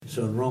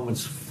So in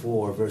Romans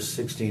 4, verse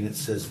 16, it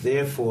says,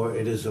 therefore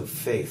it is of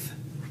faith.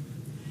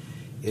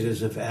 It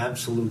is of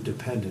absolute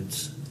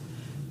dependence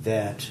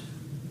that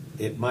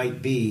it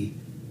might be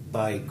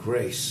by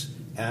grace,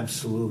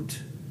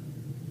 absolute,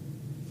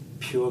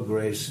 pure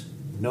grace,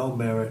 no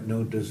merit,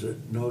 no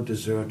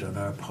desert on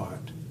our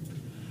part,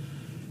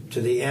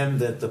 to the end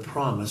that the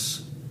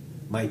promise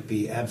might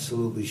be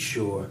absolutely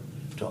sure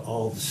to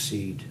all the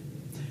seed,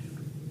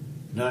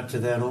 not to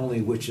that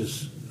only which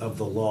is of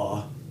the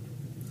law,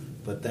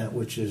 but that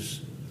which is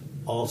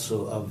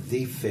also of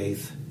the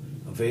faith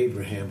of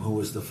Abraham, who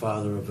was the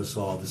father of us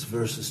all. This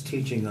verse is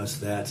teaching us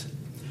that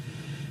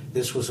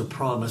this was a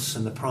promise,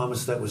 and the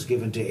promise that was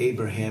given to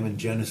Abraham in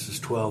Genesis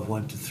 12,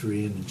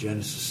 1-3, and in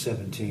Genesis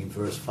 17,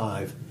 verse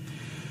 5,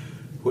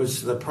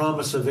 was the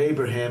promise of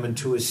Abraham and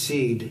to his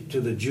seed,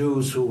 to the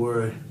Jews who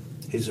were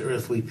his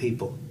earthly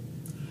people.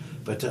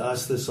 But to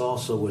us, this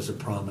also was a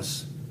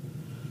promise.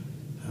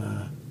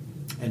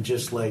 And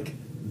just like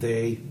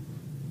they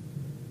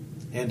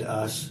and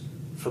us,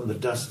 from the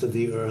dust of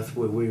the earth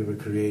where we were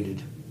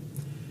created,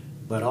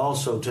 but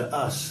also to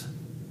us,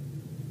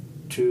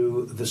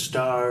 to the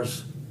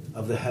stars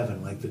of the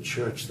heaven, like the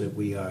church that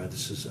we are.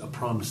 This is a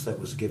promise that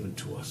was given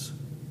to us.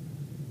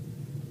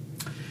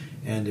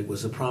 And it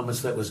was a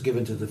promise that was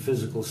given to the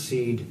physical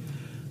seed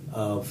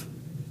of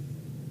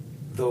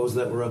those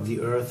that were of the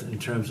earth in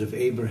terms of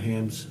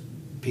Abraham's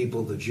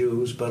people, the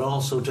Jews, but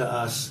also to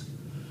us,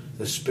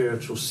 the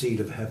spiritual seed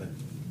of heaven.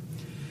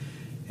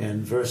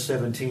 And verse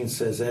 17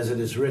 says, as it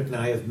is written,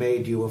 I have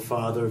made you a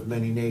father of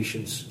many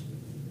nations,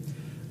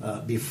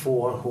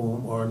 before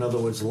whom, or in other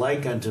words,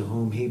 like unto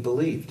whom he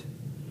believed.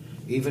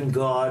 Even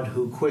God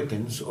who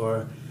quickens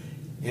or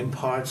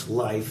imparts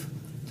life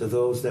to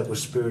those that were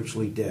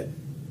spiritually dead.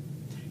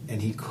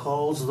 And he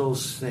calls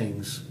those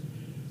things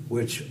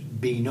which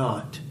be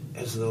not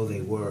as though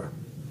they were.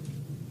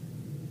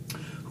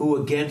 Who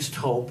against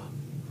hope,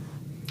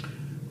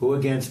 who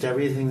against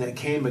everything that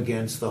came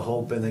against the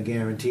hope and the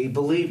guarantee,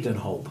 believed in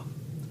hope,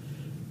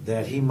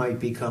 that he might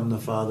become the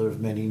father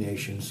of many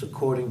nations,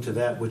 according to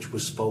that which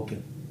was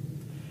spoken.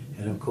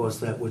 And of course,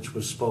 that which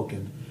was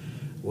spoken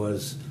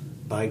was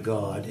by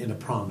God in a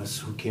promise,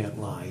 who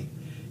can't lie.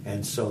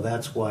 And so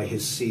that's why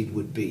his seed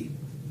would be.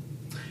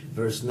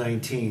 Verse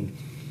 19,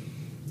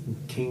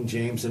 King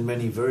James and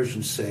many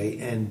versions say,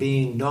 and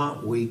being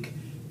not weak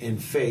in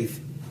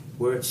faith,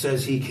 where it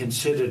says he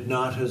considered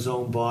not his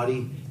own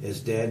body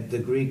as dead, the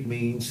Greek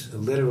means,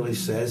 literally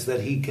says,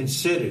 that he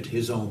considered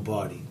his own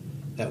body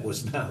that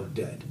was now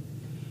dead.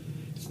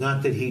 It's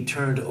not that he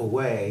turned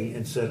away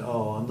and said,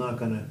 oh, I'm not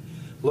going to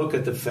look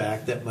at the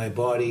fact that my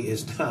body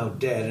is now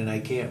dead and I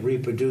can't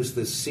reproduce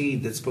the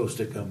seed that's supposed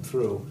to come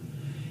through.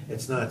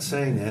 It's not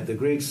saying that. The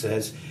Greek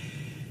says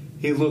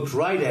he looked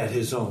right at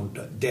his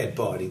own dead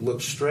body,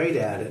 looked straight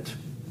at it,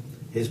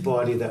 his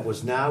body that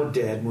was now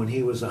dead when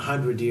he was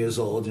 100 years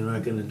old. You're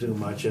not going to do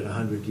much at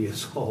 100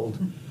 years old.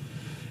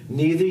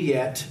 Neither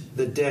yet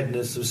the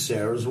deadness of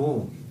Sarah's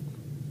womb.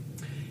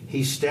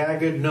 He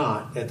staggered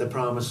not at the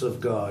promise of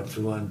God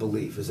through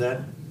unbelief. Is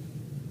that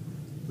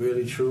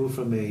really true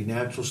from a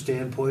natural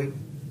standpoint?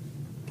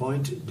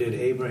 Did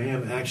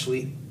Abraham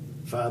actually,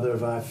 father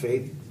of our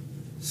faith,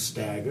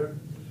 stagger?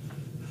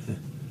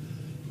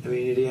 I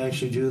mean, did he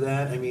actually do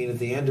that? I mean, at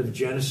the end of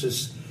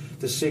Genesis,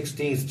 the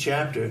 16th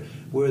chapter,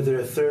 were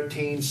there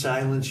 13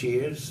 silent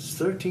years?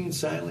 13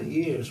 silent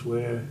years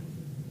where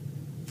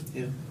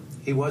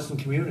he wasn't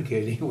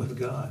communicating with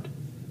God.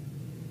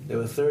 There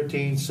were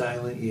 13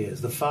 silent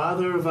years. The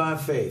father of our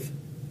faith,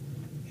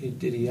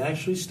 did he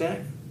actually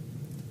stagger?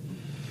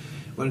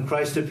 When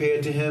Christ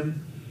appeared to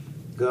him,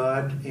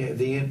 God,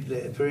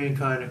 the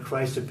pre-incarnate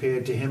Christ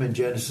appeared to him in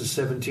Genesis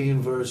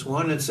 17, verse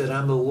 1, and said,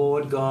 I'm the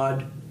Lord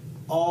God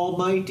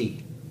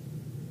Almighty.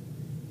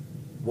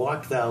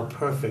 Walk thou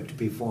perfect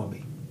before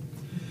me.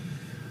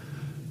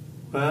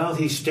 Well,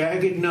 he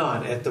staggered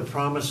not at the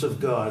promise of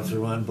God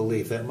through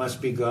unbelief. That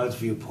must be God's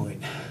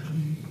viewpoint.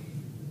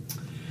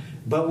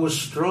 But was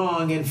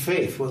strong in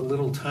faith.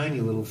 What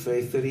tiny little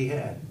faith that he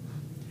had.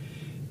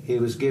 He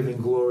was giving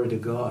glory to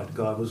God.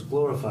 God was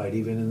glorified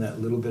even in that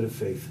little bit of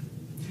faith.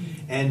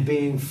 And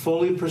being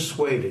fully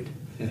persuaded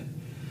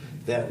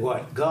that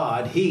what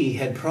God, he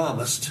had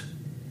promised,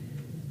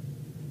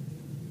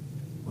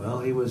 well,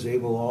 he was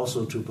able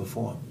also to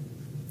perform.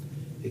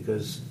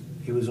 Because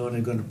he was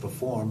only going to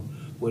perform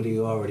what he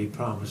already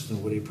promised,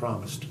 and what he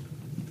promised.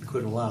 He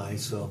couldn't lie,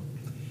 so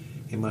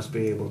he must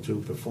be able to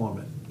perform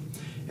it.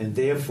 And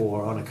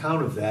therefore, on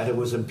account of that, it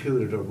was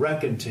imputed or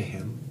reckoned to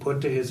him,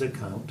 put to his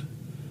account,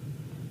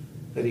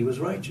 that he was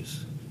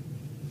righteous.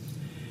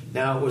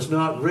 Now, it was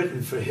not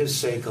written for his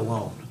sake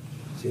alone.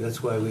 See,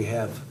 that's why we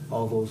have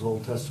all those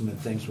Old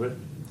Testament things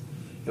written.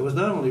 It was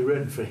not only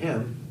written for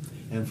him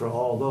and for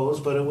all those,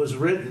 but it was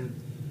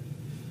written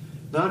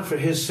not for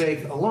his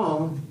sake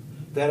alone,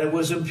 that it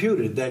was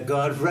imputed, that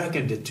God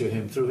reckoned it to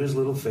him through his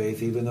little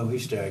faith, even though he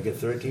staggered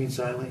 13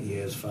 silent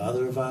years,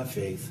 father of our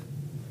faith,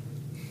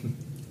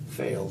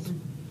 failed.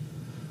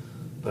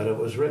 But it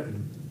was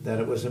written that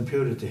it was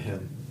imputed to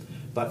him,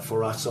 but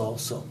for us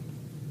also.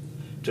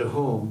 to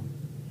whom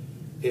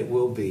it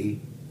will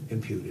be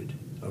imputed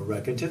or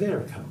reckoned to their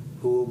account,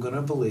 who are going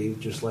to believe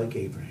just like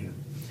Abraham.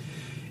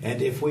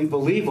 And if we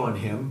believe on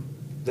him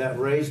that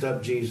raised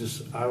up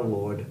Jesus our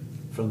Lord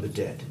from the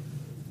dead,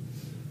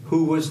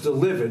 who was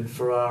delivered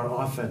for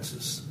our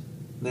offenses.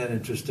 Isn't that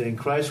interesting?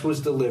 Christ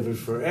was delivered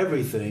for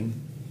everything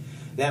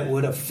that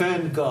would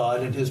offend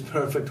God in his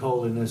perfect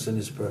holiness and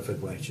his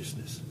perfect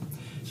righteousness.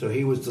 So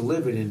he was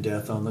delivered in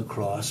death on the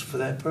cross for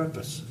that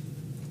purpose,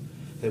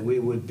 that we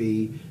would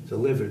be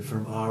delivered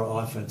from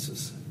our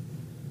offenses.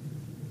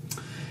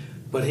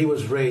 But he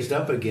was raised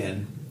up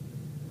again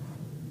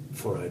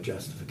for our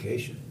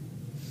justification.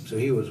 So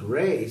he was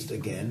raised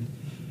again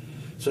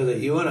so that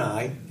you and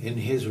I, in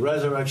his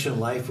resurrection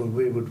life, when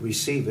we would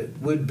receive it,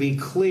 would be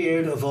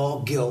cleared of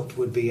all guilt,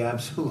 would be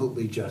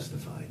absolutely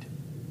justified.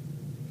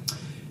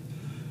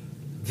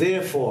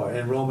 Therefore,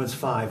 in Romans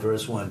 5,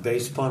 verse 1,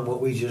 based upon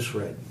what we just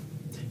read,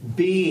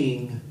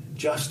 being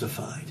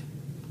justified,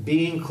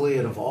 being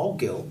cleared of all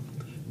guilt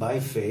by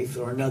faith,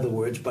 or in other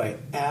words, by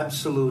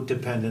absolute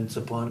dependence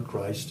upon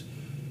Christ,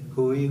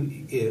 who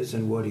he is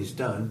and what he's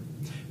done,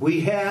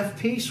 we have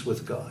peace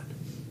with God.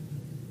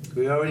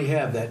 We already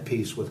have that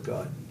peace with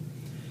God.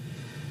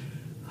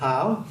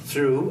 How?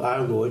 Through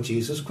our Lord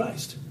Jesus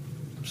Christ.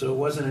 So it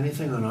wasn't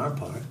anything on our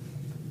part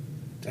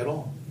at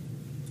all.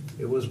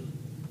 It was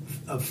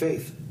of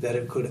faith that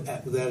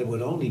it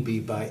would only be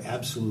by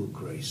absolute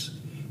grace,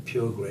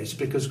 pure grace,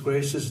 because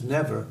grace is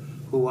never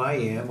who I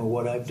am or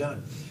what I've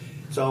done.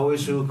 It's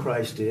always who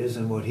Christ is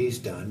and what he's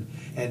done.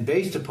 And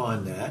based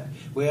upon that,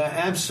 we are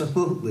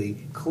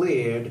absolutely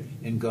cleared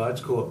in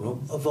God's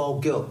courtroom of all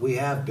guilt. We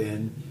have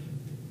been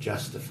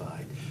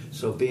justified.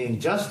 So being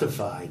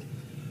justified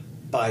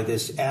by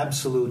this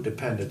absolute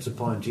dependence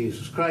upon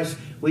Jesus Christ,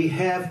 we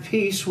have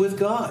peace with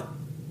God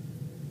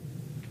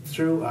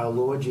through our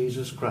Lord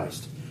Jesus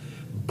Christ,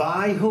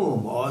 by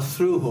whom or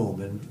through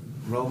whom, in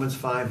Romans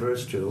 5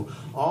 verse 2,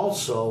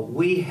 also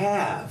we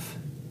have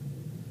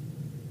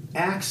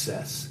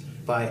access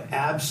by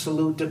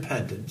absolute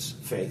dependence,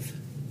 faith,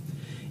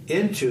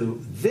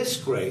 into this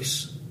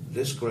grace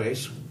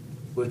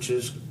which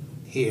is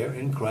here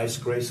in Christ's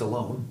grace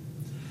alone,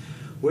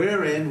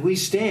 wherein we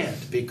stand,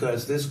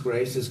 because this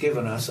grace has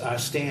given us our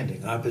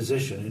standing, our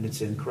position, and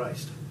it's in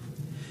Christ.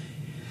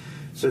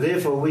 So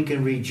therefore we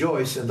can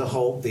rejoice in the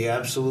hope, the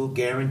absolute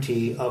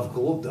guarantee of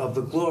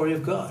the glory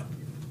of God.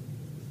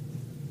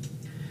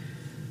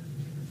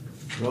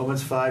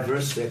 Romans 5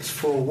 verse 6,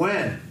 for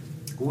when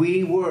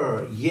we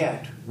were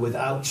yet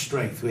without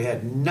strength, we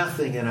had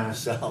nothing in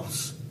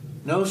ourselves,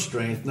 no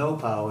strength, no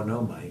power,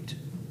 no might,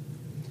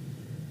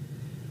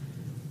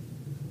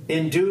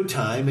 in due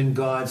time, in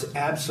God's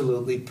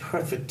absolutely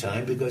perfect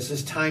time, because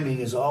his timing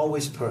is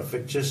always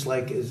perfect, just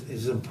like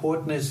as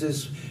important as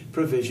his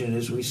provision,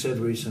 as we said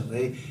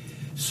recently,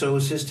 so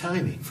is his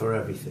timing for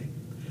everything.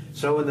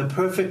 So in the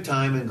perfect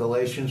time, in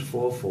Galatians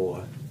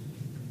 4:4,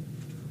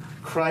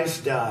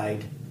 Christ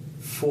died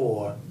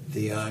for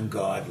the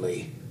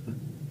ungodly.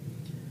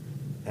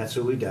 That's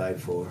who he died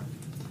for.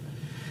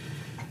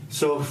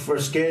 So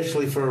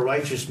scarcely for a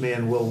righteous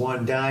man will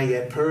one die,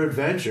 yet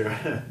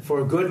peradventure, for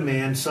a good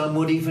man some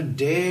would even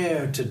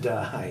dare to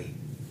die.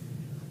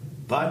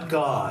 But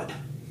God,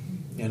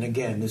 and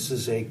again, this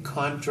is a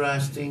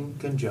contrasting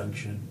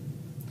conjunction.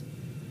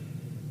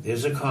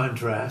 There's a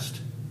contrast.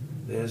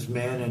 There's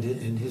man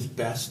in his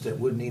best that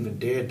wouldn't even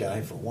dare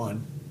die for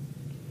one.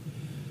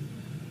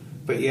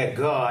 But yet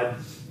God,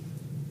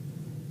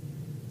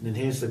 and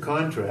here's the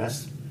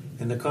contrast,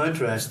 and the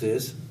contrast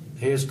is,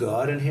 here's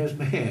God and here's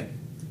man.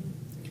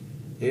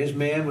 Here's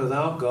man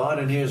without God,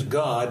 and here's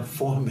God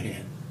for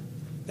man.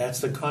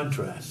 That's the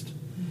contrast.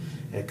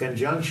 A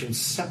conjunction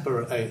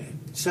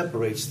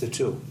separates the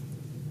two.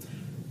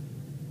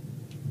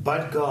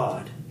 But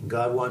God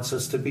wants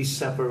us to be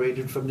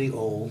separated from the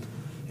old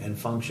and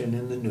function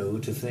in the new,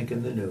 to think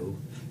in the new.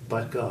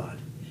 But God,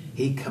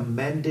 he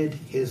commended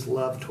his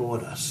love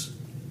toward us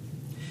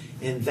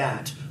in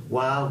that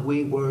while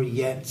we were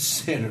yet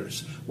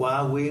sinners,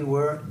 while we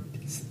were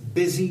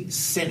busy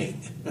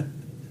sinning,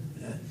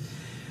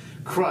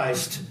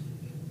 Christ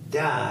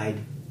died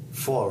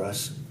for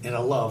us in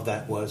a love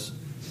that was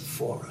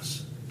for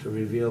us, to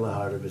reveal the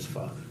heart of his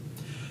Father.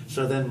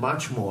 So then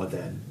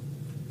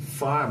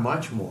far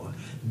much more,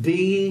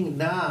 being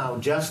now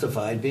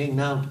justified, being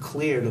now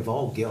cleared of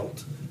all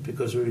guilt,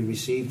 because we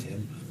received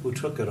him who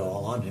took it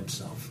all on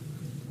himself.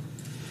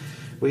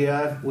 We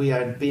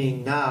are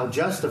being now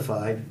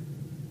justified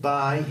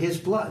by his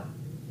blood.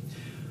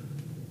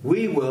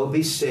 We will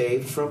be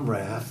saved from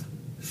wrath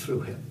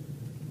through him.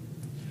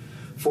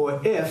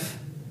 For if,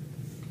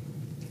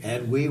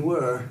 and we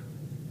were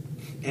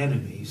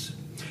enemies,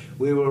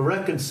 we were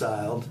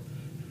reconciled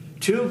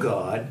to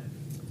God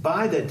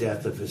by the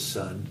death of his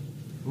Son,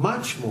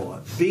 much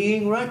more,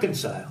 being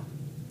reconciled,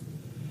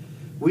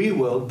 we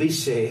will be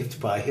saved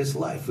by his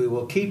life. We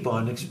will keep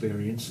on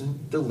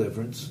experiencing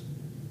deliverance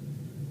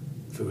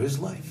through his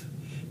life.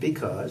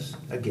 Because,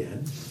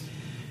 again,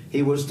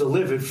 he was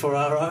delivered for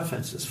our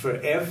offenses, for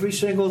every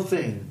single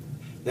thing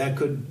that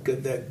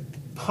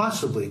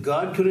possibly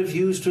God could have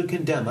used to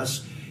condemn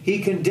us, he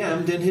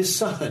condemned in his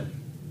Son.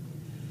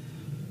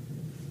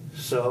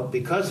 So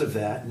because of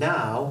that,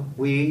 now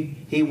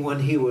when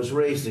he was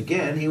raised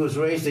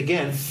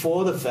again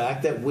for the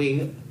fact that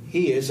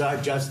he is our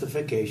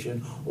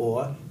justification,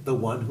 or the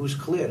one who's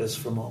cleared us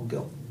from all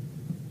guilt.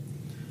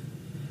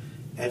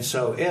 And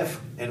so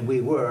and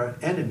we were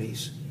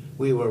enemies,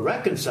 we were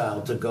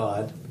reconciled to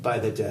God by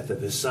the death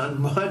of his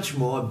Son, much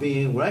more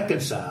being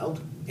reconciled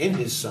in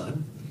his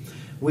Son,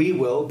 we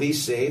will be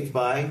saved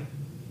by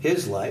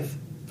his life,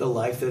 the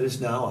life that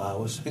is now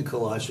ours in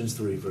Colossians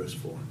 3, verse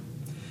 4.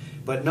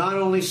 But not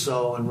only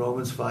so in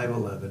Romans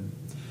 5:11,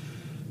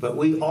 but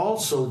we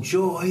also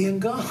joy in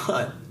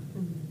God.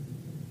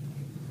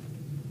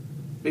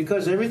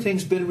 Because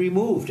everything's been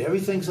removed.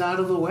 Everything's out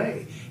of the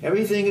way.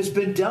 Everything has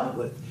been dealt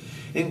with.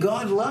 And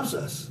God loves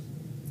us.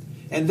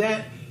 And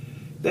that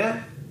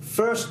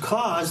first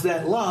cause,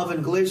 that love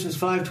in Galatians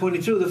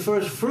 5:22, the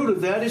first fruit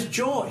of that is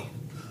joy.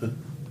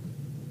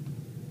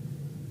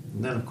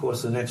 And then, of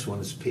course, the next one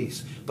is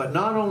peace. But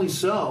not only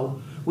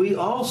so, we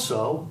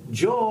also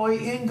joy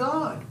in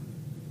God.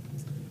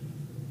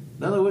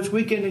 In other words,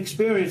 we can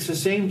experience the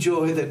same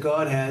joy that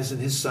God has in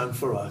his Son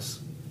for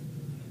us.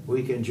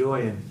 We can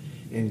joy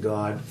in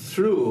God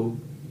through,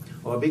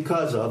 or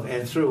because of,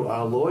 and through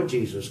our Lord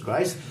Jesus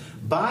Christ,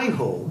 by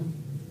whom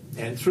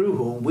and through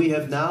whom we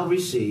have now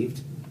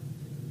received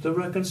the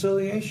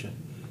reconciliation.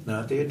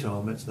 Not the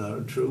atonement. It's not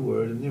a true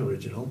word in the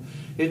original.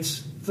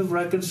 It's the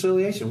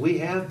reconciliation. We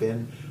have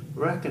been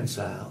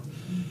reconciled.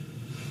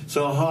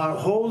 So our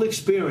whole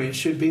experience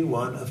should be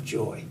one of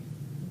joy,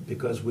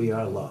 because we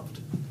are loved.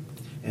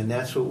 And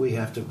that's what we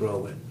have to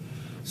grow in.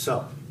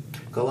 So,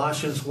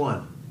 Colossians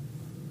 1,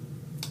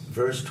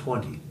 verse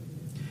 20.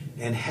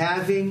 And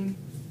having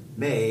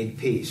made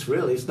peace.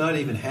 Really, it's not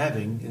even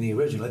having in the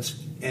original.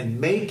 It's and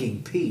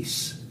making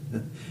peace.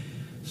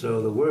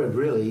 So the word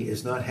really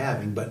is not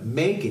having, but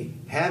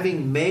making.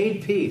 Having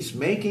made peace,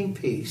 making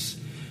peace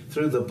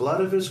through the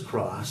blood of his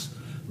cross,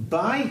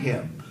 by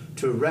him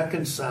to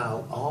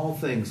reconcile all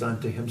things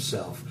unto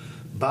himself.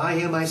 By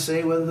him, I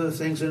say, whether the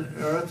things in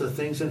earth or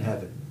things in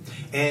heaven.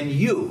 And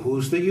you,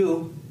 who's the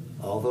you?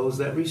 All those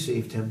that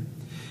received him,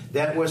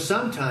 that were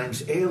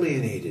sometimes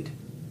alienated.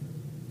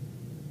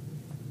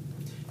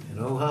 And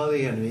oh, how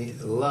the enemy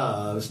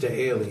loves to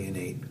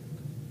alienate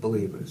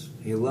believers.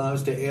 He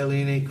loves to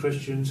alienate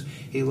Christians.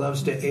 He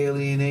loves to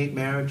alienate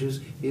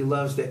marriages. He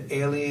loves to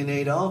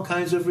alienate all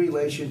kinds of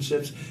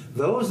relationships,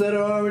 those that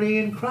are already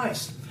in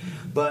Christ.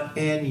 But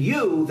and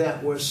you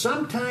that were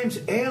sometimes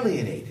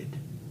alienated.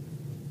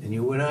 And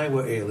you and I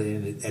were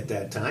alienated at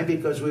that time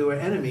because we were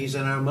enemies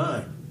in our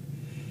mind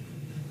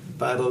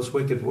by those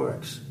wicked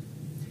works.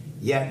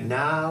 Yet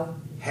now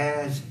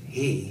has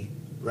he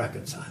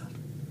reconciled.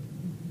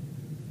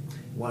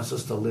 He wants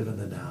us to live in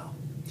the now.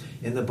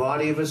 In the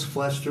body of his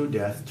flesh through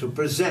death, to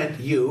present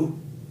you,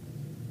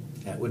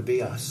 that would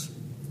be us,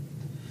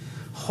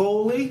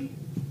 holy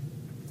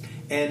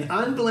and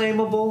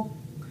unblameable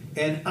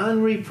and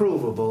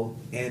unreprovable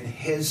in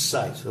his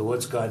sight. So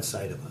what's God's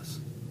sight of us?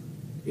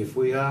 If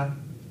we are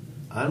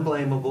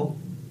unblameable,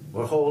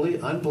 or holy,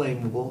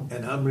 unblameable,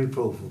 and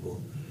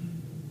unreprovable,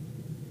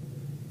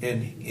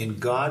 in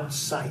God's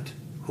sight,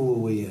 who are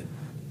we in?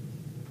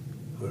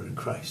 We're in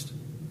Christ.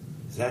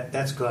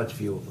 That's God's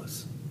view of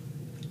us.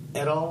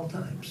 At all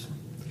times.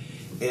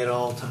 At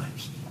all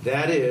times.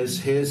 That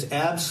is his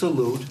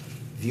absolute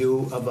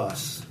view of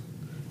us.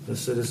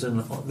 This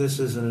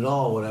isn't at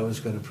all what I was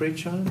going to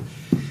preach on.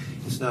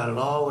 It's not at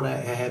all what I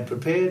had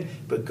prepared,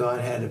 but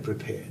God had it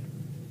prepared.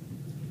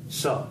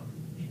 So,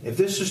 if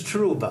this is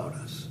true about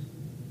us,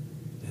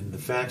 and the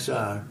facts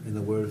are in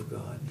the Word of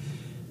God,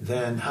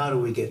 then how do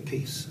we get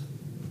peace?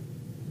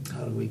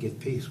 How do we get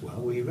peace?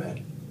 Well, we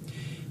read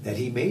that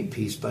he made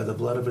peace by the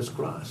blood of his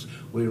cross.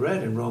 We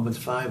read in Romans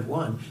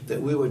 5:1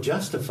 that we were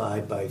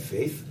justified by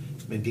faith,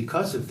 and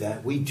because of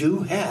that, we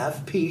do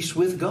have peace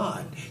with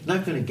God.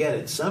 Not going to get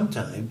it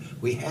sometime.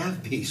 We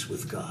have peace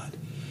with God.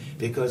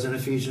 Because in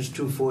Ephesians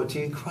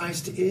 2:14,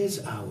 Christ is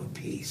our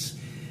peace,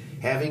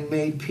 having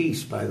made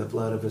peace by the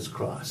blood of his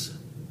cross.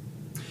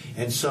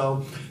 And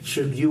so,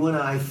 should you and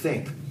I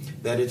think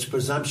that it's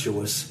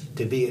presumptuous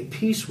to be at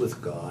peace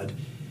with God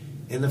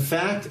in the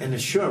fact and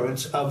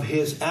assurance of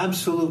his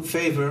absolute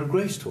favor and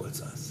grace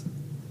towards us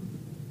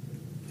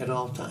at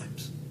all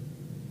times?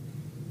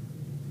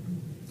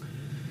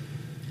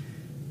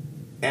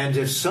 And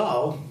if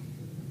so,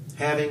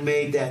 having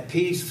made that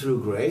peace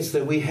through grace,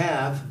 that we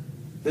have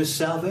this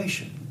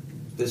salvation,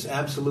 this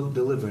absolute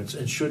deliverance.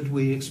 And should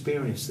we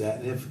experience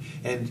that?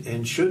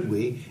 And should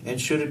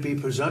it be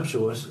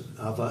presumptuous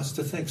of us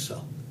to think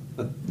so?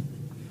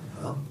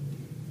 Well,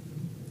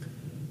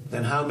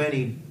 then how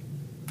many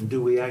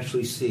do we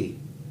actually see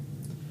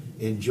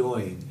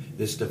enjoying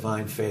this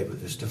divine favor,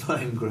 this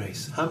divine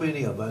grace? How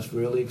many of us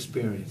really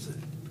experience it?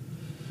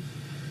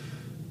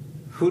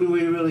 Who do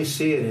we really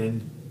see it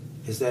in?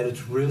 Is that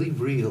it's really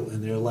real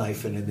in their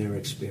life and in their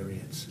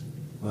experience.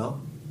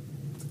 Well,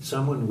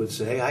 someone would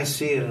say, I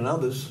see it in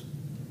others,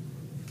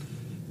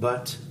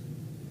 but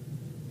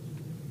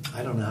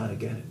I don't know how to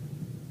get it.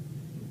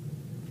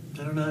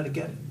 I don't know how to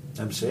get it.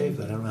 I'm saved,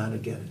 but I don't know how to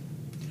get it.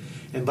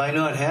 And by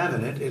not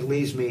having it, it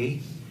leaves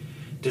me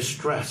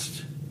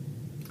distressed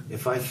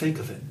if I think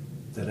of it,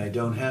 that I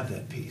don't have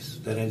that peace,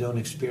 that I don't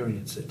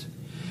experience it.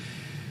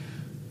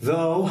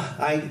 Though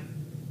I,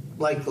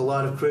 like a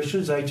lot of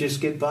Christians, I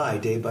just get by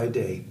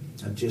day.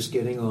 I'm just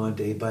getting on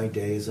day by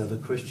day as other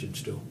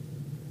Christians do.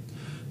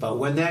 But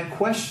when that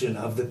question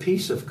of the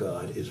peace of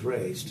God is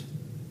raised,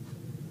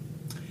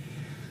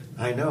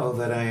 I know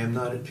that I am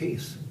not at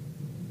peace.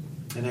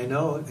 And I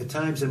know at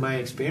times in my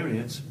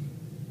experience,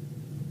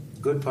 a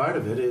good part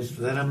of it is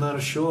that I'm not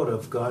assured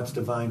of God's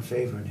divine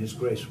favor and His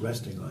grace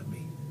resting on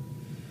me.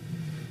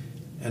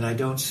 And I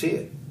don't see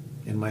it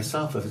in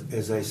myself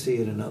as I see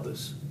it in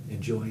others,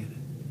 enjoying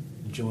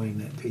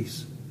that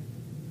peace.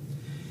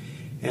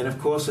 And of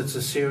course it's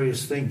a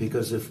serious thing,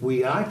 because if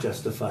we are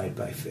justified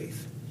by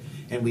faith,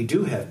 and we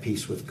do have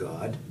peace with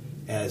God,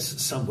 as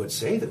some would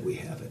say that we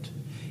have it,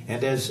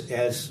 and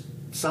as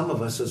some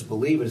of us as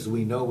believers,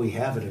 we know we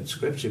have it in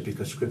Scripture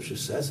because Scripture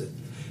says it,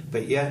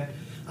 but yet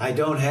I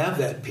don't have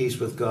that peace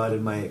with God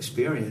in my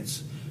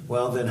experience,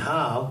 well then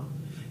how?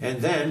 And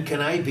then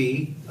can I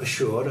be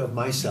assured of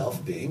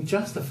myself being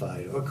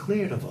justified or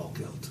cleared of all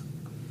guilt?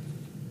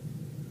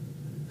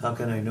 How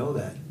can I know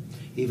that?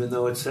 Even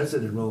though it says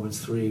it in Romans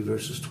 3,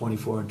 verses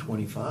 24 and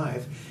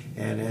 25,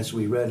 and as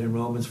we read in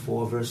Romans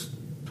 4, verse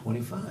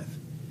 25.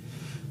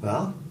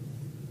 Well,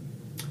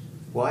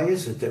 why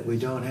is it that we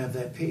don't have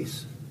that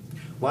peace?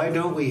 Why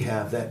don't we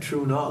have that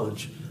true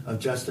knowledge of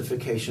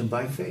justification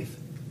by faith?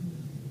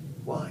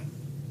 Why?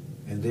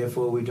 And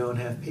therefore we don't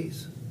have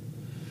peace.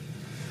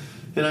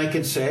 And I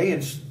can say,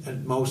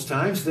 and most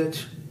times,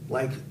 that,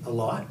 like a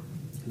lot,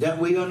 that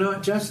we are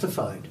not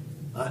justified.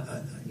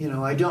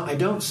 I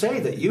don't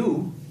say that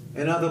you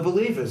and other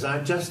believers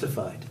aren't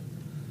justified,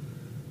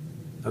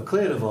 are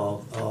cleared of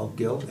all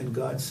guilt in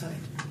God's sight.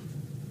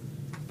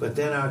 But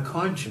then our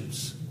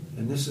conscience,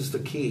 and this is the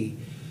key,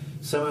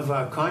 some of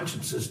our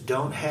consciences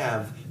don't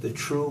have the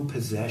true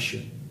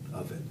possession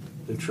of it,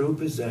 the true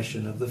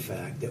possession of the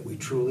fact that we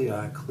truly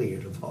are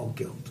cleared of all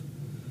guilt.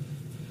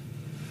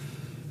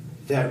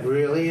 That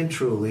really and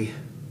truly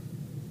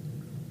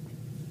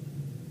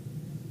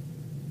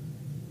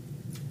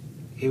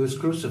He was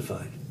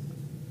crucified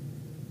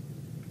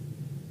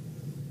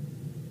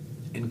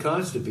and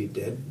caused to be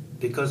dead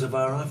because of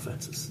our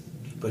offenses.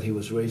 But He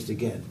was raised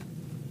again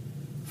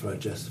for our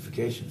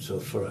justification, so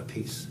for our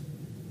peace.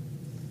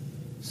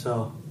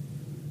 So,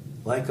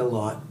 like a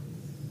lot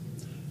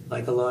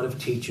of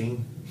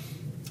teaching,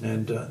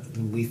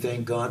 and we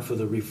thank God for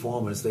the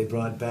reformers they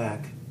brought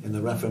back in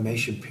the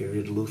Reformation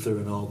period, Luther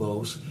and all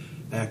those,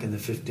 back in the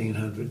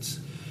 1500s.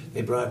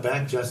 They brought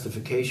back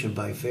justification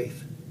by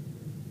faith.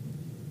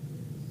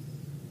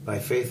 By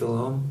faith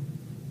alone,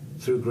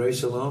 through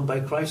grace alone, by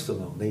Christ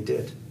alone. They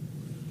did.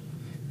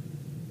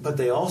 But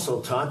they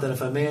also taught that if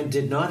a man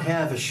did not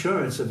have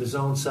assurance of his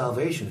own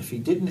salvation, if he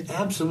didn't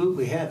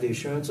absolutely have the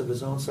assurance of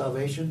his own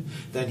salvation,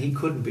 then he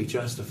couldn't be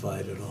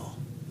justified at all.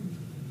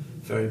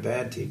 Very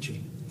bad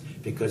teaching,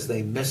 because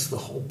they missed the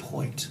whole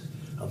point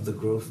of the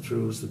growth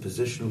truths, the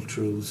positional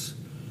truths,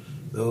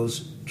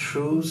 those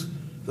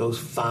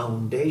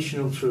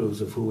foundational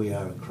truths of who we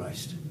are in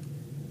Christ.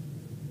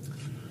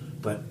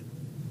 But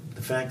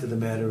the fact of the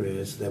matter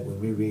is that when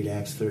we read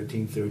Acts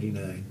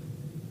 13:39,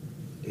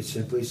 it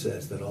simply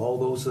says that all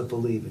those that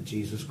believe in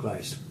Jesus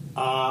Christ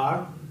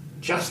are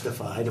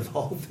justified of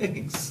all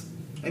things.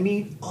 I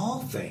mean,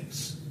 all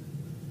things.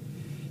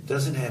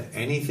 Doesn't have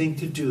anything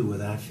to do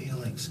with our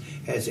feelings.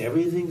 Has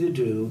everything to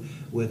do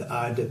with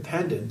our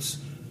dependence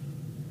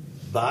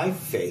by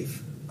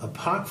faith,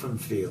 apart from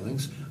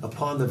feelings,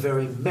 upon the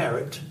very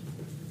merit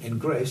and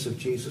grace of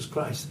Jesus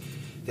Christ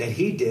that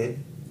He did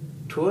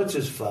towards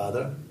His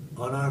Father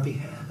on our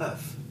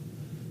behalf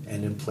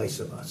and in place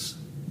of us.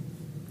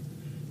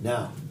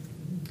 Now,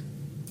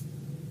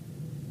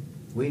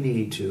 we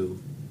need to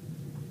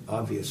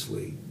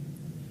obviously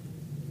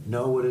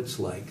know what it's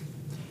like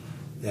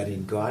that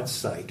in God's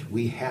sight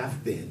we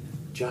have been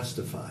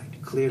justified,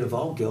 cleared of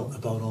all guilt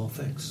about all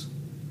things.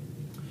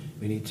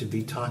 We need to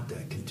be taught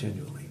that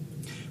continually.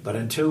 But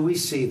until we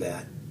see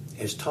that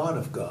as taught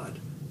of God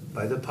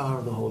by the power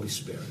of the Holy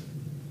Spirit,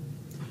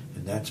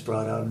 and that's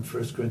brought out in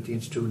 1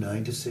 Corinthians 2,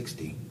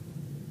 9-16,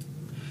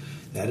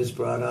 that is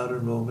brought out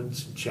in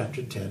Romans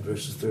chapter 10,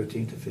 verses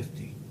 13 to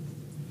 15.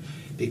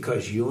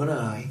 Because you and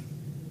I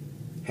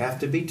have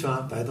to be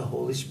taught by the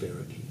Holy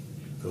Spirit.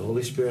 The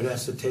Holy Spirit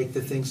has to take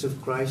the things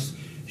of Christ,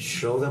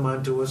 show them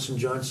unto us in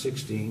John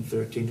 16,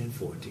 13 and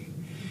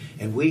 14.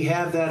 And we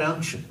have that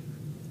unction.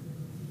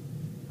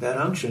 That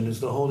unction is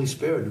the Holy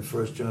Spirit in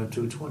 1 John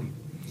 2:20.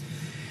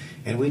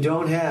 And we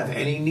don't have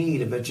any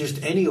need of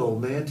just any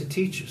old man to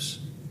teach us.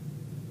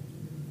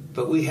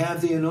 But we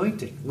have the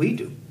anointing. We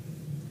do.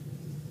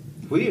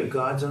 We are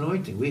God's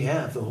anointing. We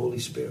have the Holy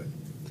Spirit.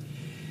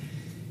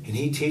 And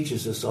He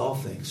teaches us all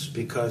things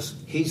because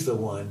He's the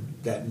one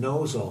that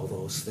knows all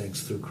those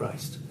things through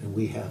Christ. And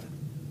we have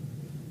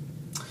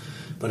it.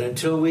 But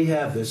until we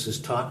have this as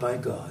taught by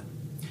God,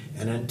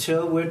 And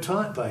until we're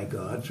taught by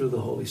God through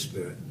the Holy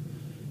Spirit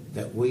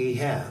that we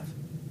have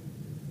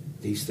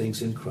these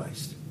things in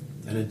Christ,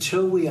 and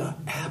until we are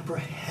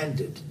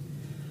apprehended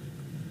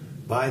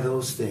by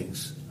those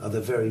things of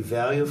the very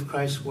value of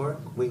Christ's work,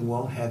 we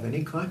won't have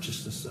any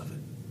consciousness of it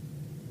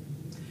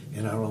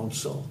in our own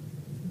soul.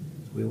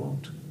 We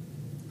won't.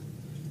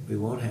 We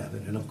won't have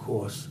it. And of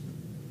course,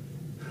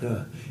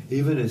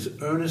 even as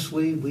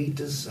earnestly we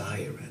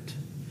desire it,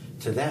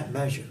 to that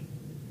measure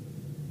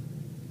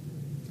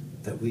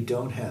that we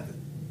don't have it,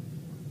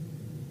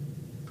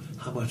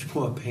 how much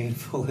more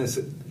painful is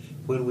it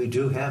when we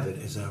do have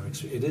it as our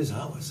experience? It is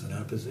ours in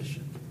our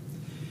possession.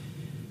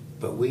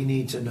 But we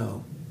need to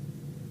know,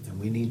 and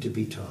we need to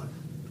be taught,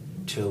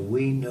 till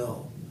we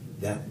know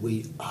that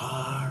we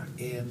are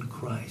in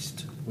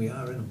Christ. We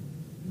are in Him.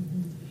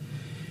 Mm-hmm.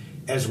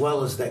 As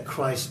well as that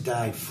Christ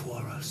died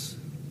for us.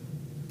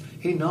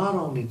 He not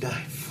only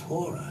died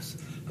for us,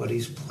 but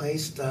He's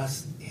placed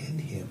us in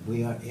Him.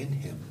 We are in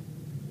Him.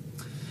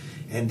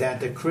 And that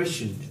the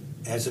Christian,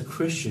 as a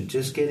Christian,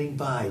 just getting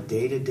by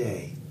day to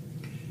day,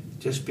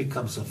 just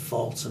becomes a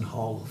false and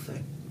hollow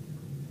thing.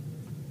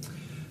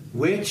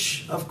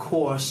 Which, of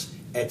course,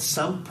 at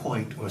some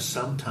point or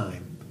some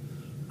time,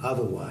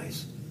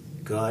 otherwise,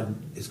 God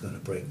is going to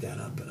break that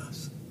up in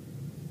us.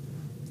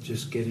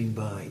 Just getting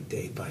by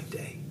day.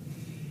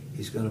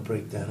 He's going to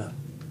break that up.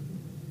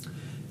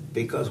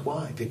 Because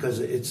why? Because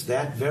it's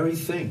that very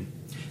thing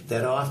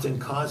that often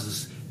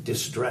causes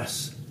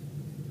distress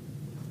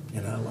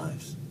in our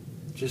lives.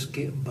 Just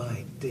getting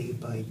by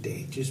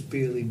day, just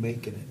barely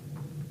making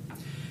it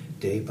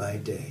day by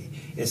day.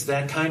 It's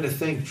that kind of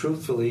thing,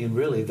 truthfully and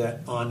really,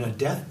 that on a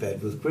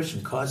deathbed with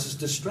Christian causes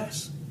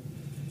distress.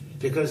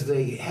 Because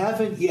they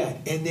haven't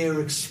yet, in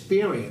their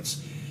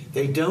experience,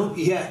 they don't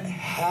yet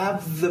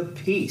have the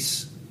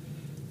peace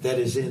that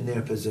is in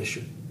their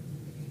position.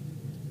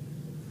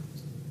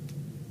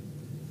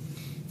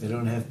 They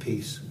don't have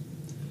peace.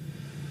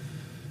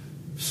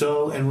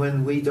 So, and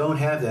when we don't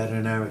have that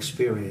in our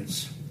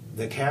experience,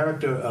 the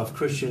character of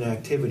Christian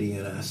activity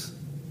in us,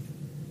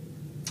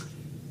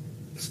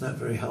 it's not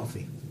very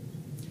healthy.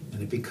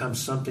 And it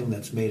becomes something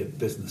that's made a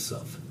business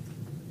of.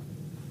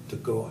 To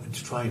go and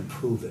to try and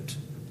prove it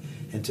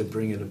and to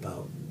bring it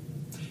about.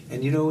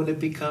 And you know what it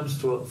becomes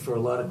for a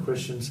lot of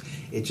Christians?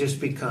 It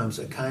just becomes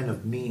a kind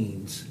of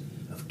means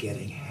of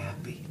getting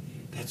happy.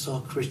 That's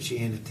all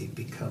Christianity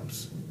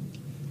becomes.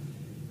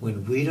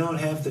 When we don't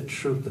have the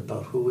truth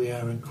about who we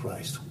are in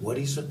Christ, what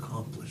He's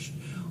accomplished,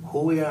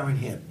 who we are in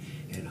Him,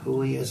 and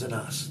who He is in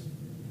us,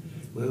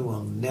 we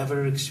will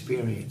never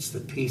experience the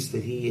peace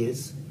that He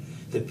is,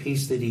 the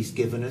peace that He's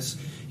given us.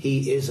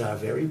 He is our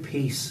very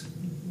peace.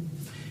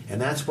 And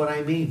that's what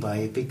I mean by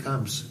it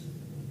becomes.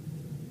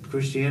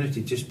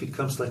 Christianity just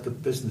becomes like a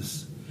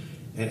business.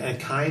 And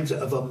kinds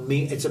of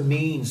it's a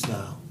means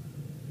now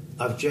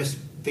of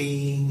just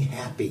being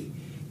happy,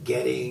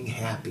 getting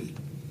happy.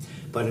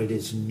 But it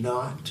is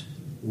not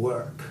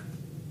work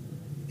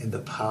in the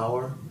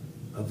power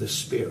of the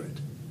Spirit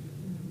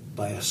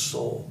by a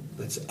soul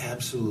that's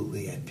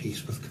absolutely at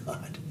peace with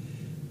God.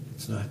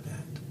 It's not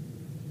that.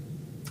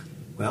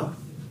 Well,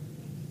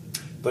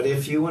 but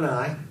if you and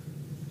I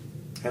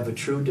have a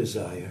true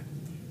desire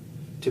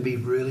to be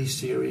really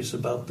serious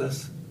about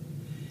this,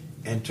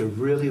 and to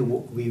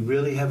we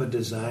really have a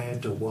desire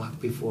to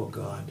walk before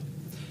God,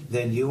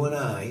 then you and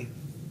I,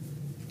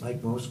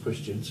 like most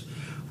Christians,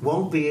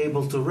 won't be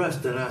able to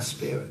rest in our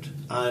spirit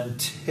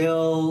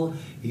until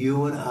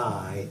you and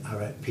I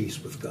are at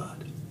peace with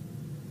God.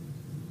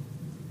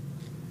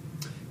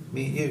 I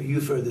mean,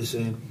 you've heard this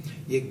saying,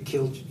 you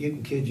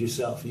can kid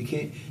yourself. You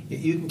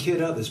can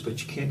kid others,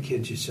 but you can't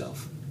kid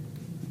yourself.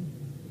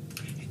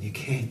 And you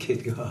can't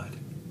kid God.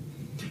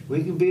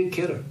 We can be a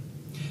kidder.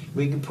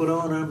 We can put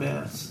on our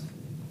masks.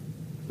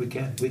 We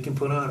can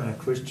put on our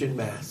Christian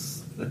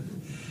masks.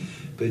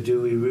 But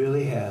do we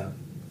really have,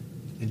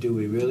 and do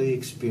we really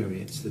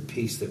experience the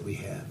peace that we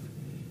have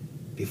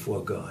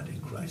before God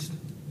in Christ?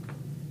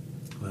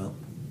 Well,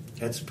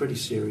 that's a pretty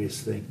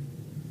serious thing.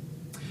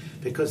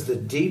 Because the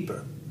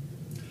deeper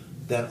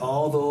that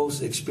all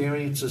those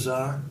experiences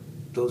are,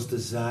 those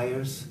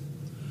desires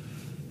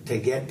to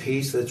get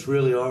peace that's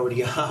really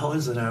already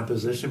ours in our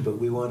position, but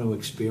we want to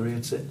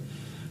experience it,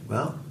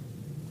 well,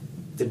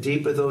 the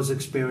deeper those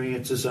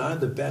experiences are,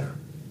 the better.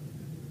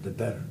 The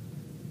better.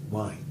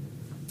 Why?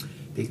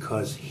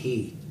 Because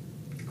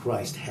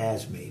Christ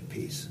has made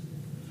peace.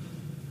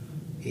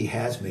 He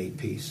has made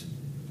peace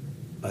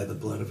by the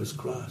blood of His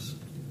cross.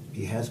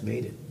 He has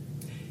made it.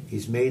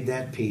 He's made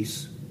that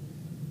peace,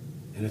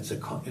 and it's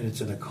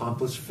an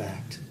accomplished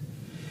fact.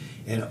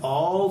 And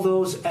all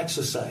those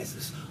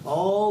exercises,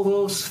 all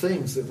those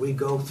things that we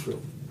go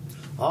through,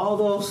 all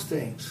those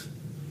things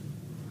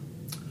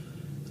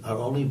are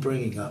only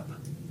bringing up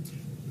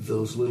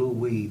those little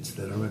weeds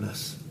that are in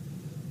us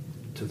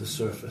to the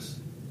surface.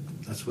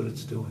 That's what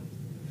it's doing.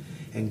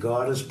 And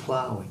God is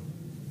plowing.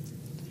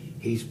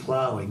 He's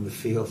plowing the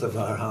field of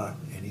our heart,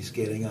 and He's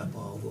getting up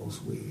all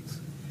those weeds.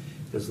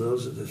 Because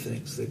those are the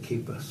things that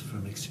keep us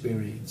from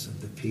experiencing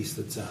the peace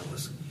that's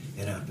ours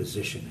in our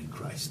position in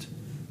Christ.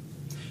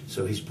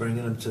 So he's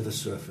bringing them to the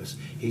surface.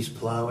 He's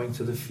plowing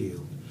to the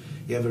field.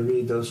 You ever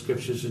read those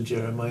scriptures in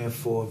Jeremiah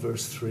 4,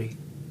 verse 3?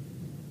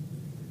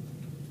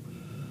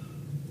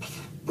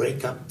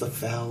 Break up the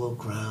fallow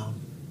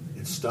ground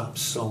and stop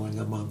sowing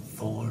among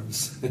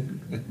thorns.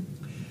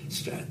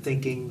 Start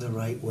thinking the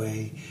right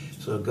way.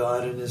 So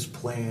God in his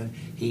plan,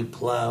 he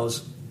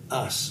plows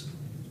us,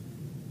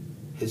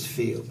 his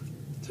field,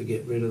 to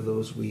get rid of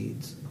those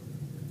weeds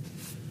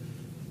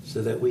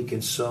so that we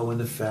can sow in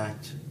the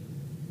fact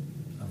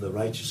of the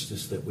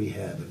righteousness that we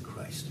have in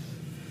Christ.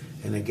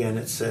 And again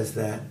it says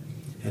that,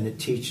 and it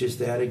teaches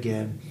that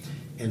again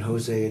in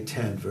Hosea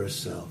 10,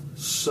 verse 12.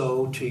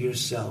 Sow to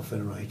yourself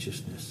in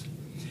righteousness.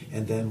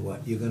 And then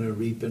what? You're going to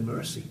reap in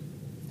mercy.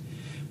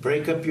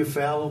 Break up your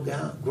fallow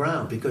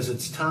ground, because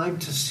it's time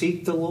to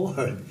seek the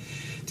Lord,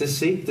 to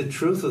seek the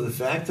truth of the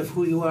fact of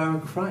who you are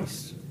in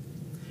Christ.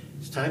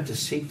 It's time to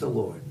seek the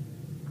Lord,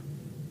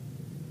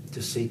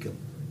 to seek him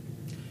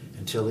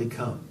until he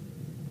come,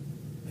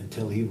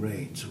 until he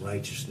reigns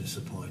righteousness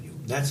upon you.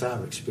 That's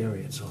our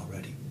experience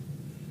already.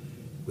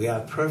 We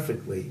are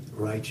perfectly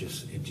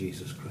righteous in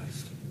Jesus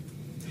Christ,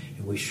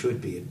 and we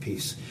should be at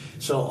peace.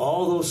 So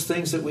all those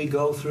things that we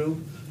go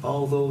through,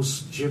 all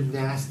those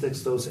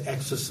gymnastics, those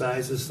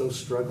exercises, those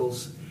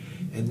struggles,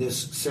 and this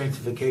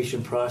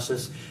sanctification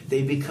process,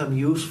 they become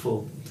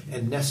useful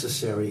and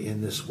necessary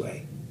in this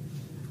way.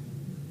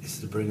 It's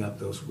to bring up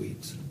those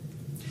weeds.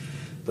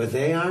 But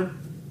they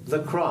aren't the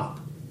crop,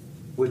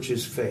 which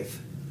is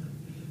faith.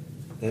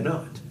 They're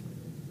not.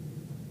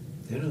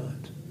 They're not.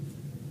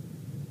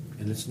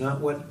 And it's not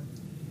what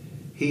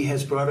he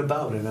has brought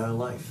about in our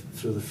life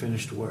through the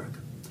finished work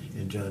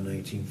in John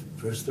 19,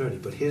 verse 30.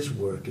 But his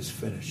work is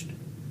finished.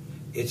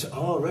 It's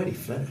already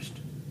finished.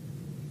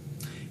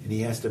 And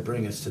he has to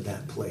bring us to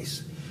that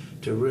place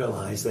to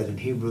realize that in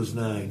Hebrews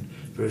 9,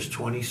 verse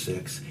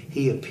 26,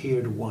 he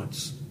appeared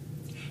once.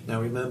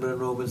 Now remember in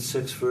Romans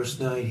 6, verse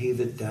 9, he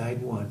that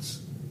died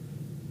once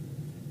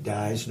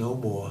dies no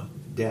more.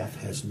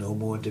 Death has no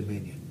more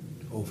dominion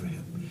over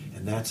him.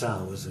 And that's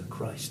ours in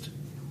Christ.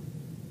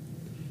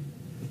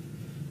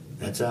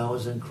 That's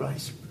ours in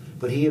Christ.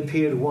 But he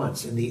appeared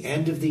once in the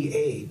end of the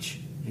age,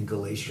 in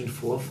Galatians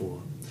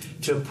 4:4,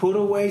 to put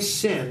away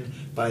sin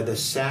by the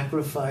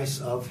sacrifice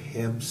of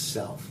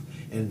himself.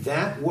 And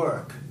that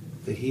work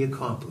that he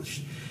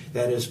accomplished,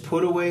 that has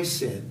put away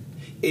sin,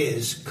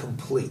 is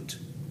complete.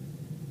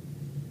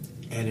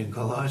 And in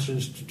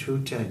Colossians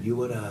 2:10,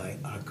 you and I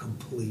are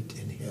complete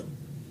in him.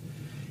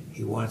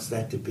 He wants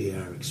that to be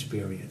our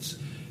experience.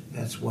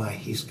 That's why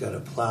he's got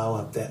to plow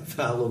up that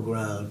fallow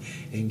ground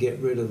and get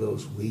rid of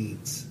those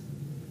weeds.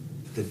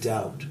 The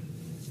doubt,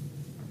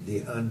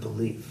 the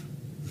unbelief,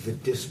 the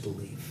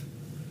disbelief,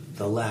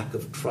 the lack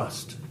of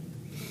trust.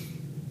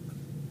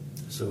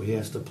 So he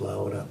has to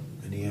plow it up,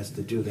 and he has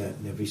to do that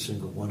in every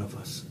single one of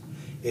us.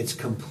 It's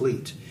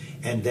complete.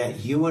 And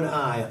that you and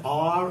I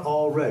are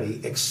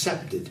already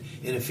accepted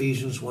in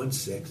Ephesians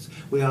 1:6.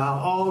 We are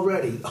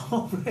already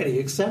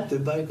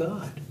accepted by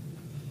God.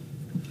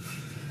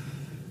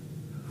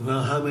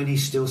 Well, how many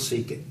still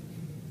seek it?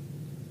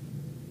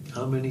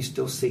 How many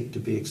still seek to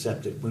be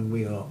accepted when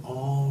we are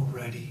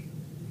already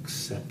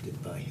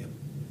accepted by him?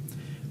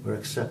 We're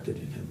accepted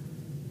in him.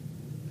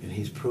 And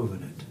he's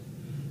proven it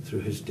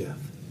through his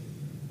death.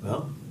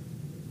 Well,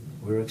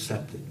 we're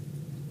accepted.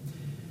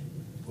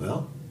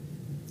 Well,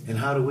 and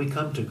how do we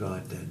come to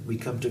God then? We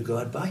come to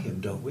God by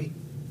him, don't we?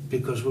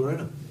 Because we're in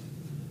him.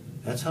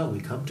 That's how we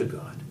come to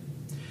God.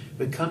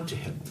 We come to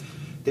him.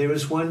 There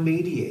is one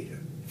mediator.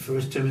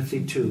 1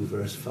 Timothy 2,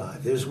 verse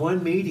 5. There's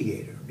one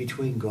mediator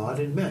between God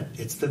and men.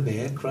 It's the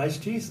man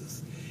Christ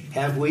Jesus.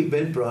 Have we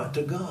been brought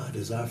to God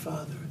as our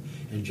Father?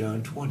 In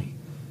John 20,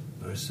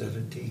 verse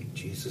 17,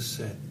 Jesus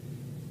said,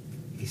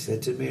 he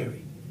said to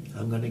Mary,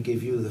 I'm going to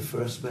give you the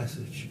first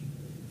message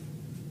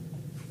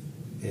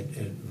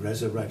in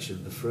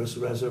resurrection. The first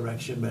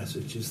resurrection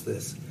message is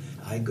this: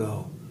 I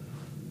go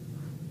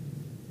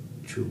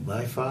to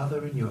my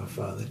Father and your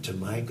Father, to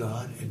my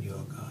God and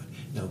your God.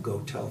 Now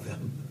go tell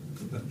them.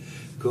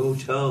 Go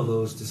tell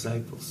those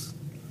disciples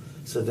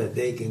so that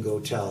they can go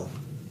tell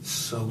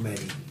so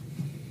many.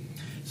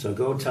 So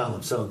go tell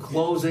them. So in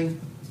closing,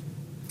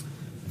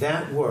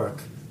 that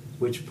work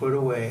which put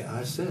away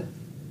our sin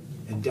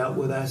and dealt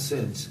with our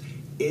sins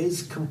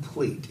is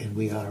complete, and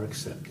we are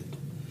accepted.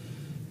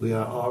 We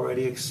are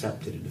already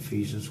accepted in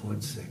Ephesians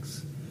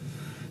 1:6.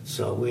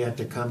 So we have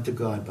to come to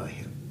God by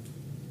him.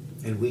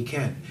 And we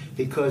can.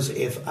 Because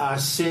if our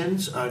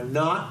sins are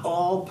not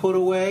all put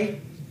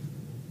away,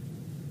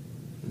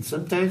 and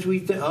sometimes we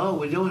think, oh,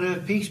 we don't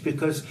have peace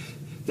because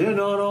they're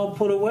not all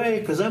put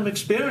away because I'm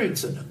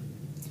experiencing them.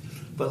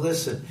 But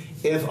listen,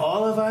 if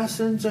all of our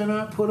sins are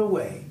not put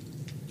away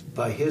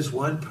by his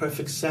one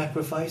perfect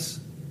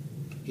sacrifice,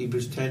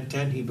 Hebrews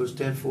 10:10, Hebrews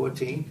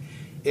 10:14,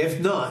 if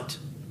not,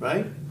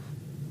 right?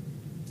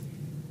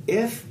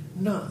 If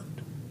not,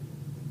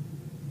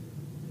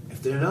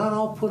 if they're not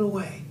all put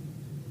away,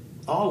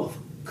 all of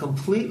them,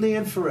 completely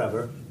and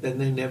forever, then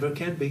they never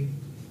can be.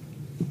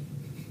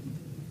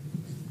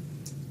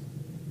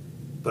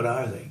 But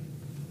are they?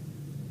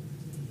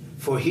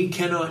 For he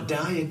cannot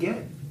die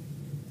again.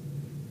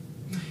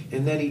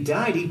 And then he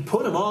died, he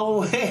put them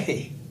all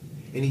away.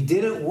 And he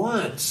did it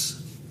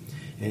once.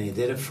 And he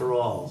did it for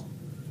all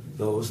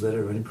those that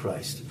are in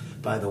Christ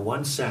by the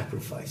one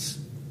sacrifice.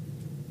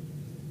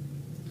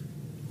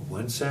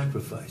 One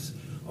sacrifice.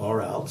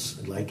 Or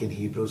else, like in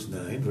Hebrews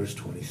 9, verse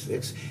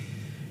 26,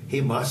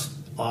 he must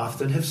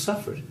often have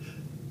suffered.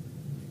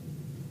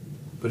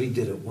 But he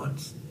did it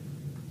once.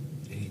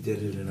 And he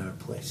did it in our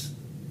place.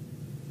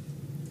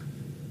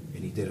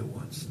 And he did it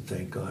once. And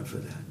thank God for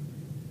that.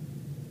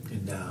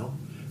 And now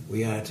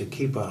we are to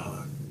keep our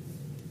heart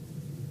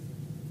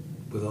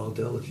with all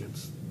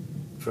diligence.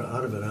 For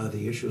out of it are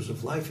the issues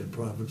of life in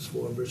Proverbs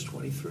 4, verse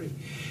 23.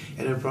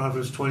 And in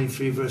Proverbs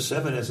 23, verse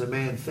 7, as a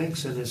man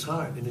thinks in his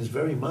heart, in his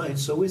very mind,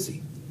 so is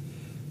he.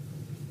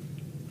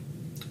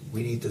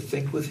 We need to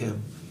think with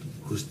him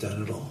who's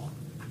done it all.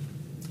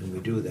 And we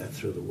do that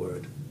through the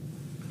Word.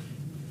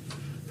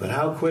 But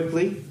how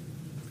quickly?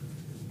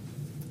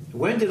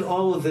 When did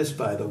all of this,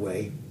 by the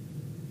way,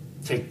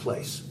 take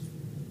place?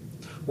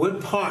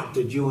 What part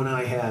did you and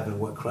I have in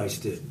what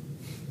Christ did?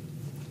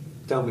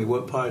 Tell me,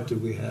 what part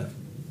did we have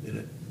in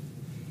it?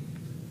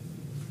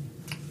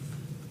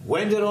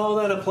 When did all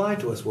that apply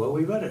to us? Well,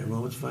 we read it in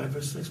Romans 5,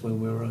 verse 6,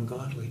 when we were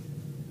ungodly.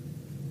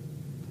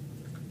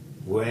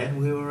 When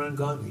we were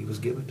ungodly, it was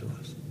given to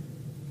us.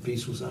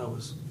 Peace was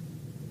ours.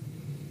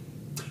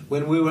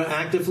 When we were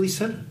actively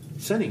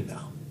sinning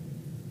now.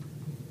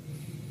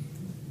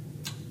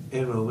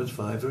 In Romans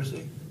 5, verse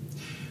 8.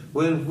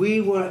 When we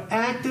were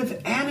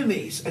active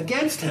enemies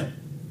against him,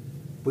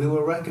 we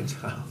were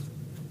reconciled.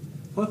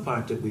 What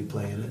part did we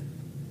play in it?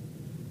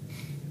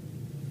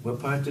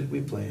 What part did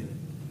we play in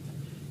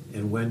it?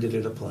 And when did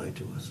it apply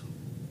to us?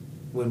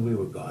 When we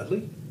were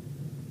godly?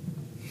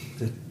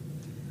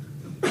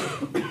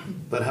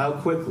 But how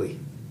quickly?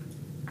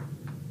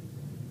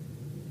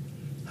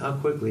 How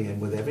quickly,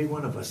 and with every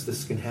one of us,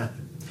 this can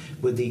happen.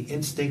 With the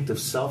instinct of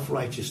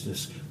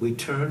self-righteousness, we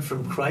turn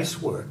from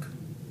Christ's work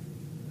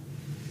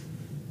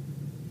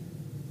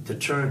to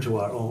turn to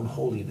our own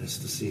holiness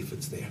to see if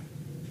it's there.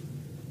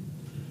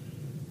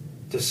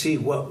 To see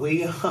what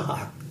we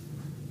are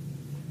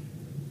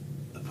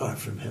apart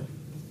from him.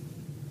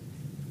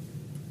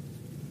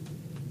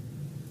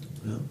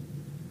 No?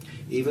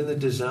 Even the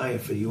desire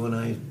for you and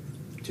I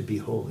to be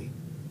holy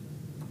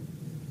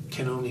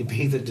can only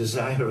be the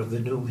desire of the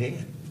new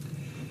man.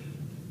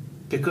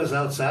 Because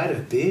outside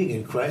of being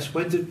in Christ,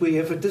 when did we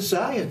ever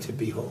desire to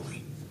be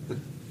holy?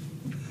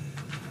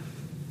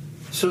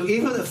 So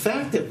even the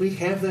fact that we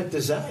have that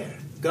desire,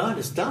 God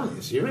is telling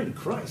us, you're in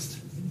Christ.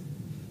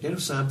 You know,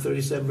 Psalm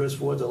 37, verse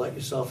 4, delight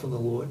yourself in the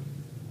Lord.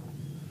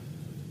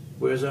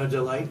 Where's our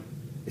delight?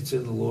 It's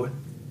in the Lord.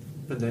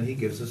 And then he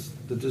gives us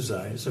the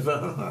desires of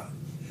our heart.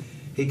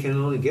 He can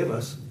only give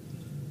us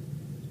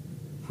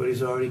what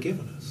he's already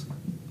given us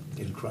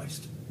in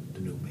Christ,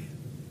 the new man.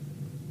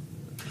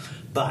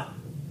 But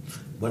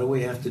what do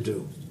we have to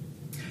do?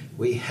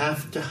 We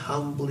have to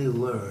humbly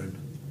learn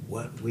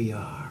what we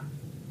are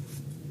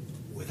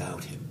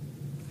without him.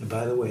 And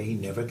by the way, he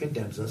never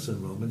condemns us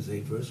in Romans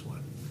 8, verse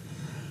 1.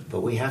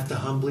 But we have to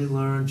humbly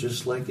learn,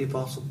 just like the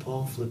Apostle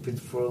Paul,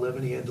 Philippians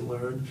 4:11, he had to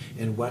learn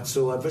in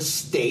whatsoever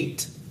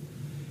state,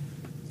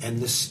 and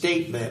the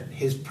statement,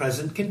 his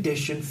present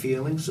condition,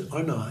 feelings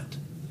or not,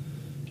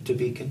 to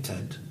be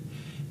content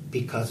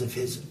because of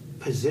his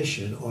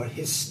position or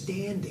his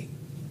standing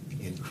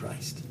in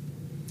Christ.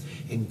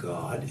 And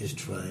God is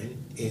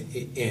trying,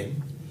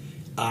 in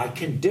our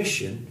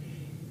condition,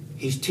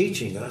 he's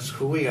teaching us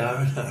who we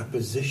are in our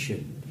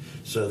position,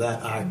 so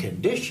that our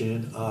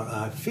condition or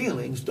our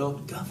feelings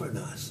don't govern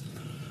us,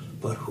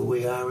 but who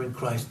we are in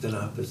Christ and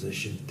our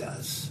position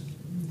does.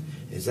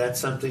 Is that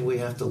something we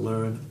have to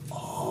learn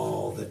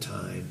all the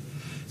time?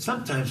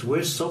 Sometimes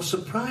we're so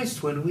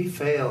surprised when we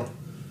fail.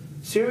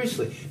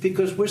 Seriously,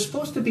 because we're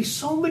supposed to be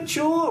so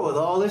mature with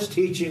all this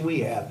teaching we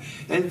have.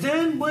 And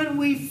then when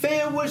we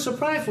fail, we're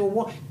surprised. Well,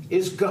 what?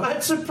 Is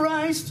God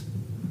surprised?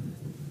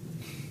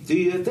 Do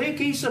you think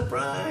he's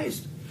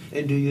surprised?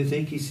 And do you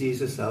think he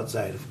sees us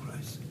outside of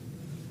Christ?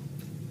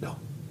 No.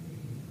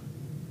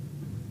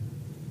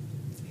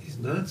 He's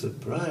not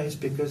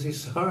surprised because he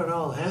saw it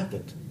all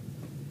happen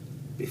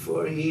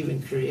before he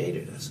even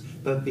created us.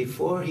 But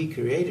before he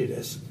created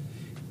us,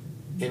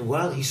 and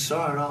while he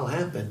saw it all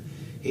happen,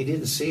 he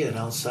didn't see it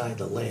outside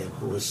the Lamb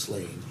who was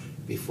slain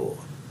before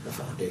the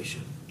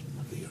foundation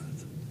of the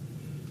earth.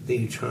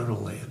 The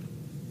eternal Lamb.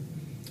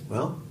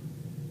 Well,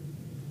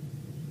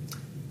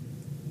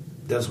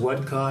 does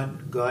what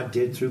God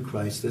did through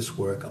Christ, this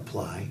work,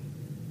 apply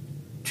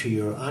to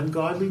your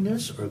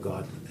ungodliness or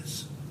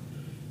godliness?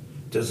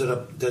 Does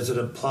it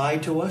apply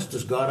to us?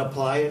 Does God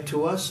apply it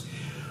to us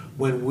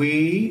when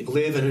we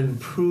live in an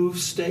improved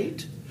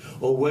state?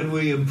 Or when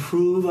we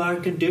improve our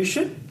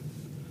condition?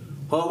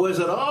 Or was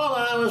it all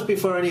ours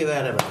before any of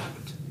that ever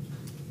happened?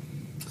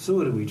 So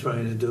what are we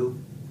trying to do?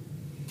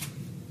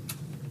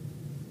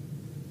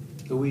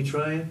 Are we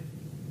trying?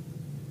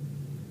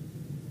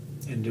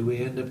 And do we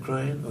end up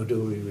crying? Or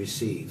do we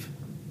receive?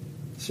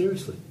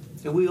 Seriously.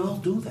 And we all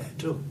do that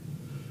too.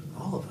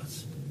 All of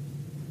us.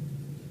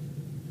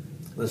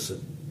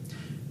 Listen,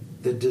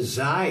 the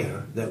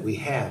desire that we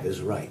have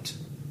is right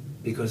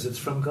because it's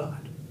from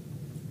God.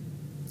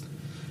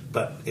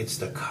 But it's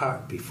the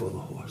cart before the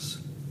horse.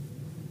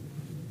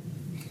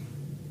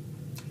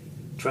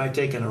 Try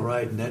taking a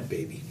ride in that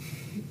baby.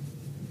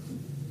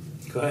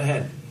 Go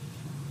ahead.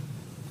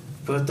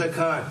 Put the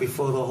cart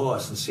before the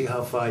horse and see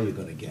how far you're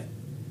going to get.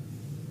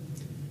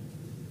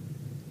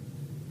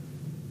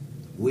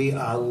 We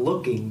are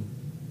looking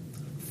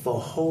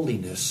for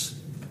holiness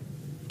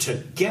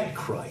to get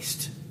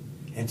Christ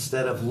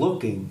instead of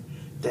looking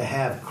to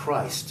have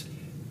Christ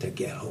to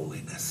get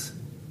holiness.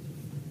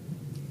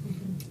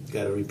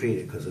 Got to repeat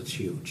it because it's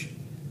huge.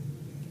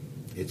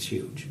 It's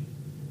huge.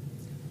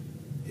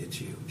 It's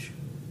huge.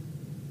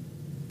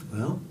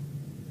 Well,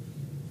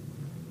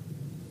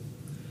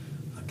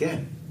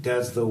 again,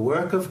 does the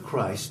work of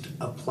Christ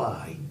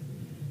apply?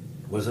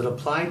 Was it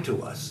applied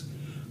to us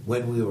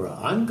when we were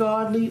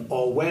ungodly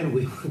or when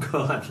we were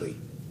godly?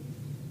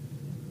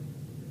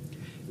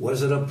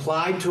 Was it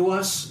applied to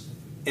us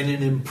in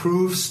an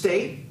improved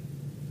state?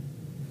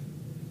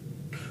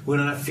 When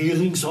our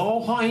feelings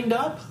all lined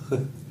up?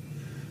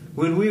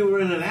 When we were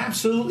in an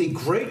absolutely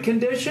great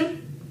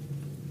condition?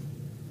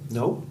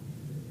 Nope.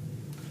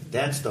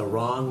 That's the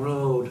wrong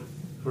road.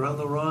 We're on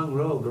the wrong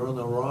road. We're on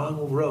the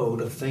wrong road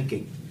of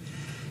thinking.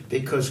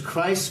 Because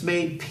Christ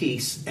made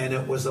peace and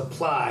it was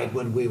applied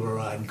when we were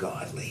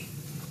ungodly.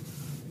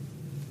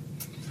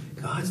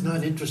 God's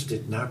not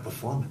interested in our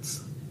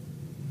performance.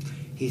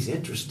 He's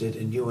interested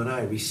in you and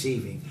I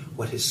receiving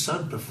what his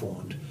Son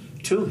performed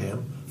to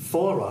him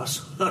for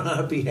us on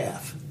our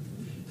behalf.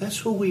 That's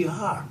who we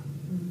are.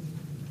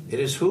 It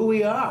is who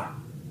we are.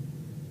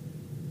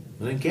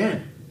 And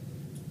again,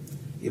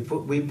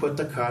 we put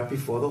the cart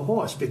before the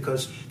horse,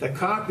 because the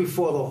cart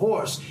before the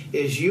horse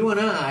is you and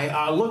I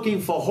are looking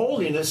for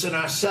holiness in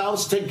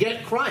ourselves to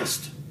get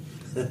Christ,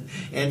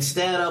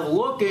 instead of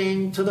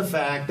looking to the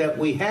fact that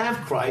we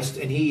have Christ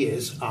and he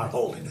is our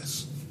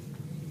holiness.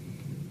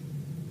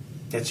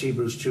 That's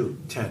Hebrews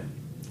 2:10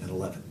 and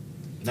 11.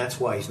 And that's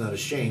why he's not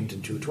ashamed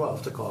in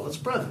 2:12 to call us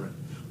brethren,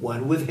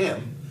 one with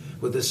him,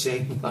 with the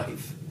same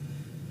life.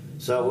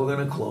 So we're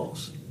going to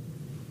close.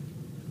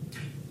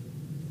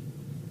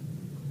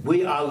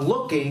 We are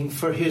looking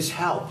for his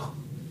help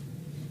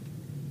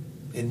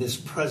in this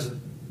present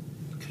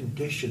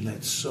condition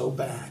that's so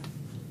bad.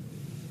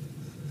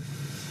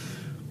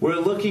 We're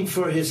looking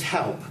for his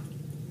help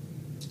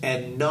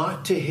and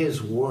not to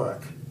his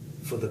work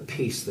for the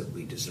peace that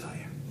we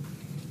desire.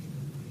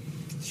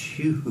 It's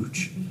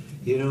huge.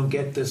 You don't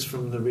get this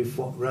from the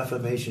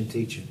Reformation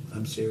teaching.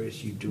 I'm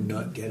serious. You do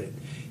not get it.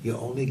 You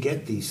only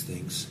get these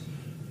things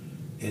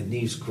and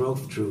these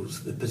growth truths,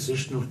 the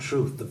positional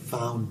truth, the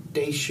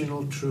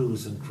foundational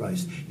truths in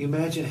Christ. You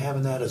imagine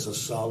having that as a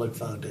solid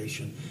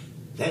foundation.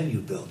 Then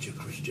you build your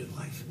Christian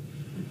life.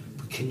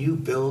 But can you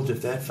build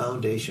if that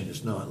foundation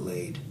is not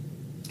laid?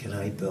 Can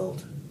I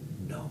build?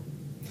 No.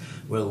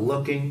 We're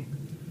looking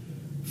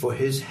for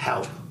his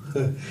help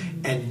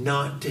and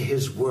not to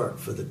his work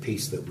for the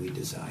peace that we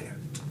desire.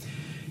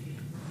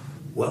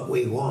 What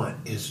we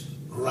want is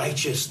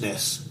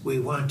righteousness. We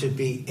want to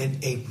be in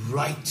a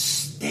right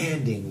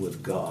standing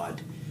with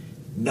God,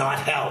 not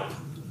help.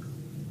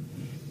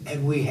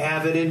 And we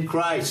have it in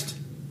Christ.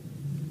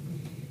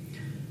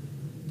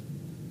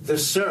 The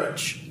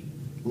search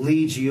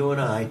leads you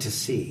and I to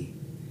see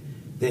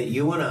that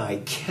you and I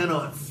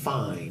cannot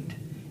find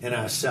in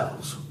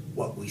ourselves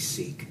what we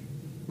seek.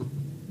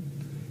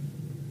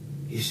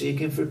 You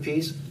seeking for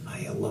peace? Are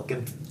you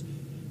looking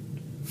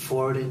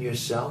for it in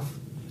yourself?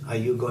 Are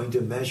you going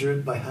to measure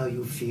it by how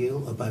you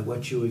feel or by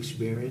what you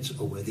experience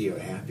or whether you're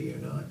happy or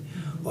not?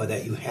 Or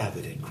that you have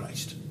it in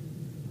Christ?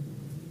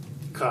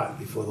 Cart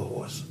before the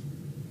horse.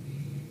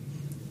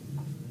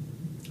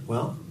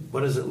 Well,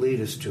 what does it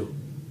lead us to?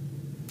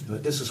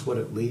 This is what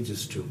it leads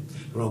us to.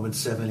 Romans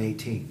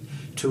 7:18.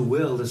 To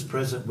will is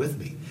present with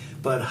me.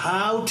 But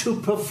how to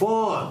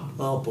perform?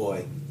 Oh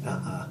boy.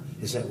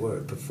 Is that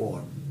word,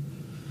 perform.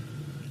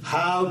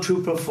 How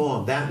to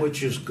perform that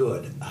which is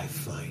good, I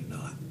find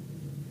not.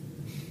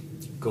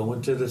 Go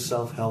into the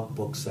self-help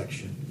book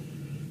section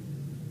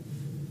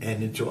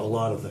and into a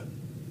lot of the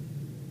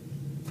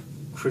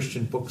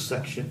Christian book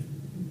section,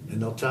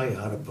 and they'll tell you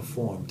how to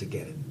perform to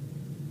get it.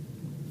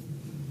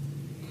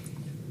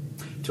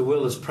 To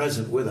will is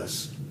present with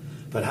us,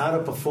 but how to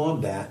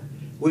perform that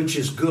which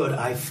is good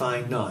I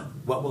find not.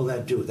 What will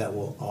that do? That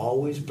will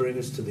always bring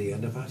us to the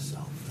end of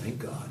ourselves, thank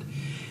God.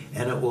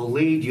 And it will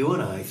lead you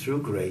and I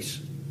through grace,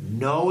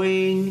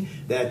 knowing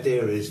that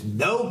there is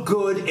no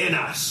good in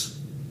us.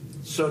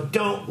 So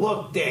don't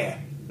look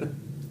there.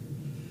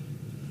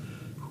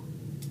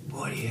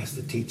 Boy, he has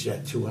to teach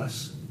that to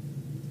us,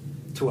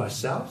 to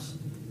ourselves,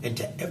 and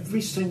to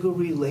every single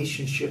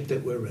relationship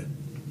that we're in.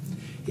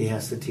 He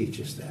has to teach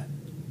us that.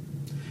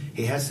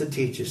 He has to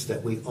teach us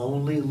that we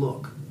only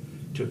look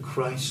to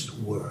Christ's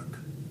work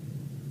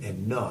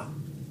and not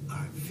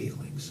our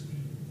feelings,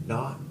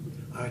 not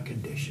our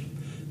condition,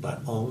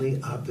 but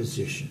only our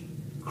position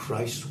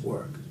Christ's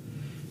work.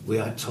 We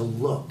are to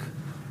look,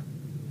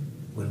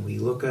 when we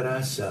look at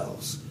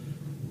ourselves,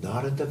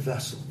 not at the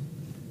vessel,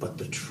 but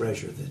the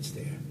treasure that's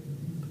there.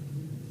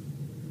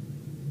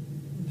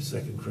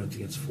 2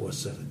 Corinthians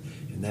 4:7.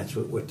 And that's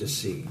what we're to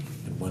see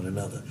in one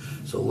another.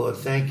 So, Lord,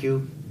 thank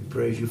you and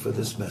praise you for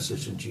this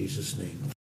message in Jesus' name.